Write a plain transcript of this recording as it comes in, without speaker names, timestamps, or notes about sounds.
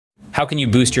How can you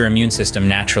boost your immune system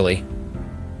naturally?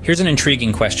 Here's an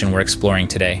intriguing question we're exploring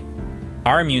today.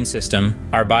 Our immune system,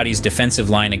 our body's defensive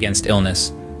line against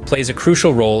illness, plays a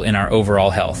crucial role in our overall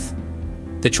health.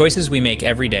 The choices we make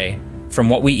every day, from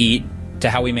what we eat to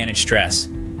how we manage stress,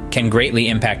 can greatly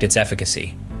impact its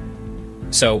efficacy.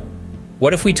 So,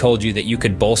 what if we told you that you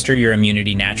could bolster your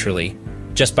immunity naturally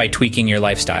just by tweaking your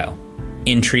lifestyle?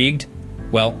 Intrigued?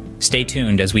 Well, stay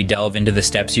tuned as we delve into the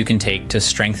steps you can take to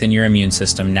strengthen your immune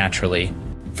system naturally.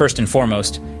 First and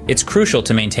foremost, it's crucial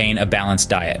to maintain a balanced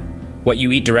diet. What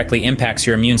you eat directly impacts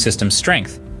your immune system's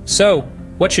strength. So,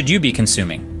 what should you be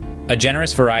consuming? A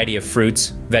generous variety of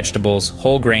fruits, vegetables,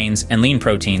 whole grains, and lean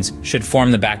proteins should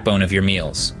form the backbone of your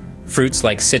meals. Fruits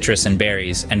like citrus and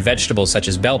berries, and vegetables such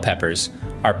as bell peppers,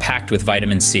 are packed with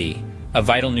vitamin C, a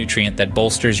vital nutrient that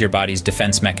bolsters your body's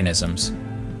defense mechanisms.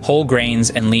 Whole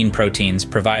grains and lean proteins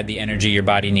provide the energy your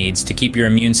body needs to keep your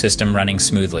immune system running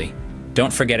smoothly.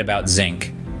 Don't forget about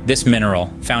zinc. This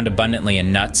mineral, found abundantly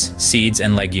in nuts, seeds,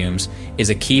 and legumes,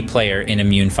 is a key player in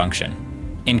immune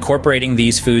function. Incorporating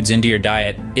these foods into your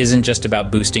diet isn't just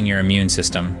about boosting your immune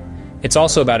system. It's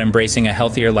also about embracing a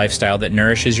healthier lifestyle that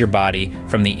nourishes your body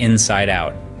from the inside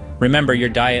out. Remember, your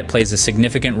diet plays a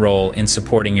significant role in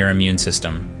supporting your immune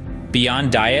system.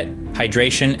 Beyond diet,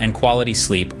 hydration and quality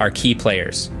sleep are key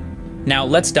players. Now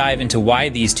let's dive into why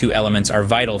these two elements are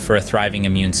vital for a thriving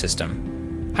immune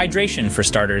system. Hydration, for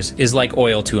starters, is like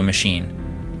oil to a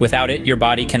machine. Without it, your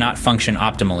body cannot function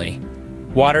optimally.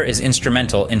 Water is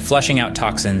instrumental in flushing out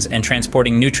toxins and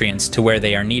transporting nutrients to where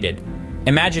they are needed.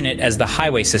 Imagine it as the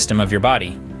highway system of your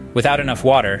body. Without enough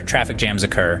water, traffic jams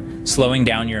occur, slowing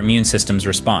down your immune system's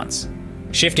response.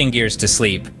 Shifting gears to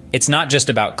sleep, it's not just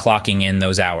about clocking in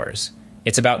those hours.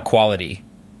 It's about quality,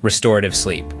 restorative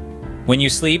sleep. When you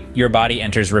sleep, your body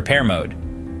enters repair mode.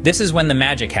 This is when the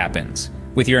magic happens,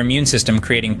 with your immune system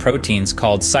creating proteins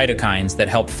called cytokines that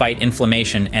help fight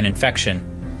inflammation and infection.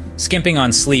 Skimping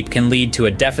on sleep can lead to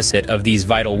a deficit of these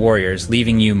vital warriors,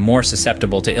 leaving you more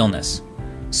susceptible to illness.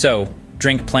 So,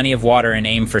 drink plenty of water and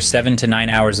aim for 7 to 9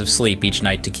 hours of sleep each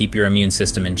night to keep your immune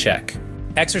system in check.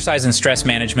 Exercise and stress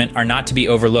management are not to be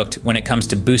overlooked when it comes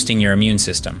to boosting your immune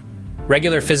system.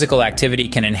 Regular physical activity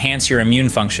can enhance your immune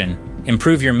function,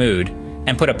 improve your mood,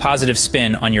 and put a positive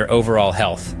spin on your overall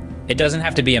health. It doesn't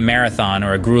have to be a marathon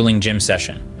or a grueling gym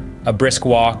session. A brisk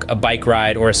walk, a bike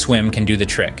ride, or a swim can do the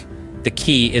trick. The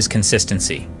key is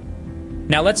consistency.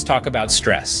 Now let's talk about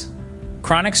stress.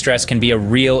 Chronic stress can be a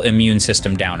real immune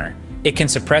system downer. It can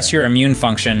suppress your immune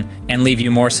function and leave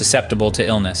you more susceptible to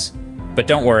illness. But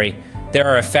don't worry, there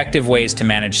are effective ways to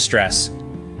manage stress.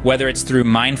 Whether it's through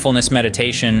mindfulness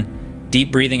meditation,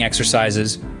 deep breathing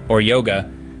exercises, or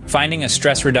yoga, finding a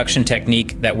stress reduction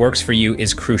technique that works for you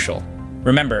is crucial.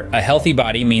 Remember, a healthy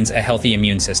body means a healthy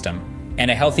immune system,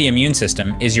 and a healthy immune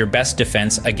system is your best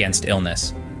defense against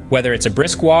illness. Whether it's a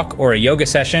brisk walk or a yoga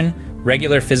session,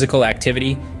 regular physical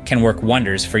activity can work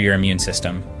wonders for your immune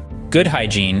system. Good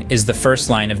hygiene is the first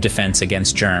line of defense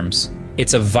against germs.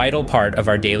 It's a vital part of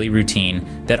our daily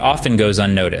routine that often goes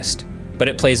unnoticed, but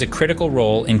it plays a critical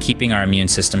role in keeping our immune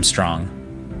system strong.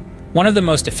 One of the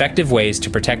most effective ways to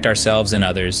protect ourselves and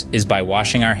others is by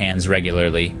washing our hands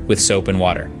regularly with soap and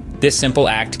water. This simple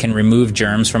act can remove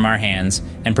germs from our hands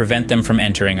and prevent them from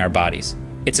entering our bodies.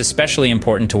 It's especially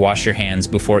important to wash your hands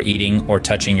before eating or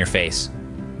touching your face.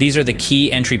 These are the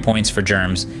key entry points for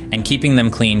germs, and keeping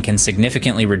them clean can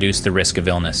significantly reduce the risk of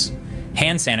illness.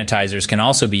 Hand sanitizers can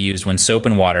also be used when soap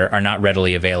and water are not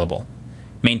readily available.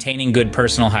 Maintaining good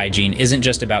personal hygiene isn't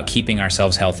just about keeping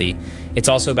ourselves healthy, it's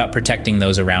also about protecting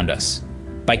those around us.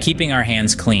 By keeping our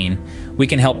hands clean, we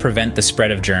can help prevent the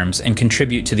spread of germs and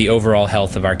contribute to the overall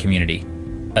health of our community.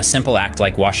 A simple act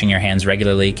like washing your hands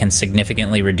regularly can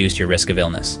significantly reduce your risk of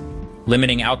illness.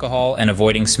 Limiting alcohol and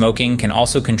avoiding smoking can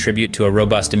also contribute to a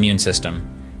robust immune system.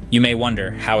 You may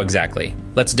wonder, how exactly?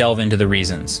 Let's delve into the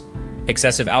reasons.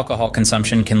 Excessive alcohol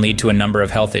consumption can lead to a number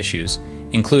of health issues,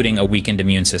 including a weakened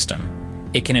immune system.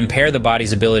 It can impair the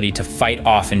body's ability to fight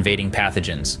off invading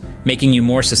pathogens, making you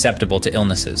more susceptible to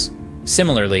illnesses.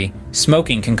 Similarly,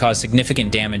 smoking can cause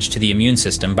significant damage to the immune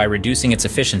system by reducing its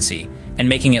efficiency and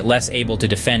making it less able to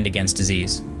defend against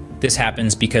disease. This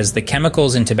happens because the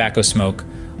chemicals in tobacco smoke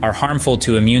are harmful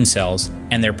to immune cells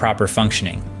and their proper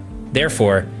functioning.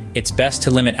 Therefore, it's best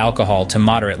to limit alcohol to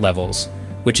moderate levels,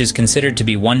 which is considered to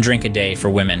be 1 drink a day for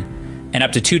women, and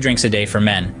up to 2 drinks a day for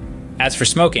men. As for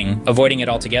smoking, avoiding it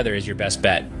altogether is your best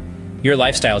bet. Your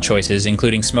lifestyle choices,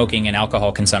 including smoking and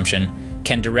alcohol consumption,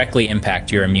 can directly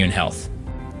impact your immune health.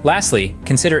 Lastly,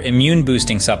 consider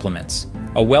immune-boosting supplements.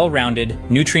 A well-rounded,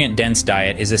 nutrient-dense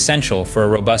diet is essential for a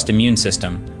robust immune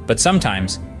system, but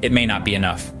sometimes it may not be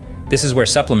enough. This is where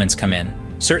supplements come in.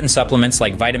 Certain supplements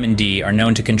like vitamin D are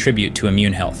known to contribute to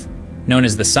immune health. Known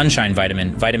as the sunshine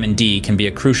vitamin, vitamin D can be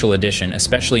a crucial addition,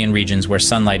 especially in regions where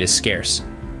sunlight is scarce.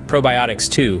 Probiotics,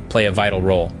 too, play a vital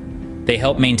role. They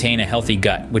help maintain a healthy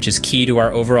gut, which is key to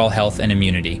our overall health and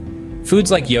immunity. Foods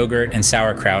like yogurt and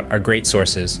sauerkraut are great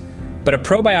sources, but a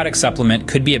probiotic supplement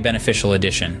could be a beneficial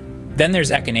addition. Then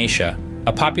there's echinacea,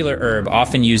 a popular herb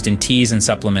often used in teas and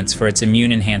supplements for its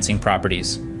immune-enhancing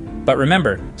properties. But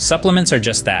remember, supplements are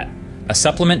just that, a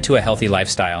supplement to a healthy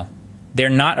lifestyle. They're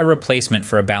not a replacement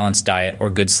for a balanced diet or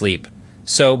good sleep.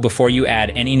 So before you add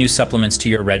any new supplements to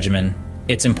your regimen,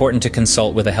 it's important to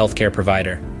consult with a healthcare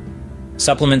provider.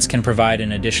 Supplements can provide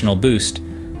an additional boost,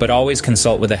 but always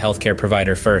consult with a healthcare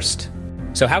provider first.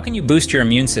 So how can you boost your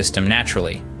immune system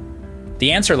naturally?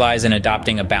 The answer lies in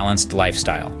adopting a balanced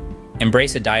lifestyle.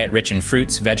 Embrace a diet rich in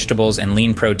fruits, vegetables, and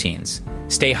lean proteins.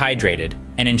 Stay hydrated,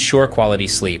 and ensure quality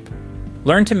sleep.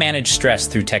 Learn to manage stress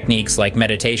through techniques like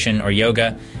meditation or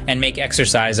yoga, and make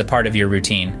exercise a part of your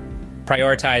routine.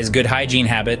 Prioritize good hygiene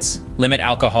habits, limit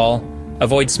alcohol,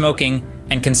 avoid smoking,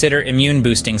 and consider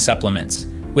immune-boosting supplements,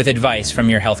 with advice from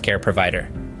your healthcare provider.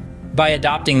 By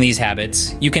adopting these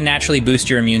habits, you can naturally boost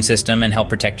your immune system and help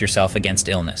protect yourself against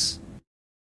illness.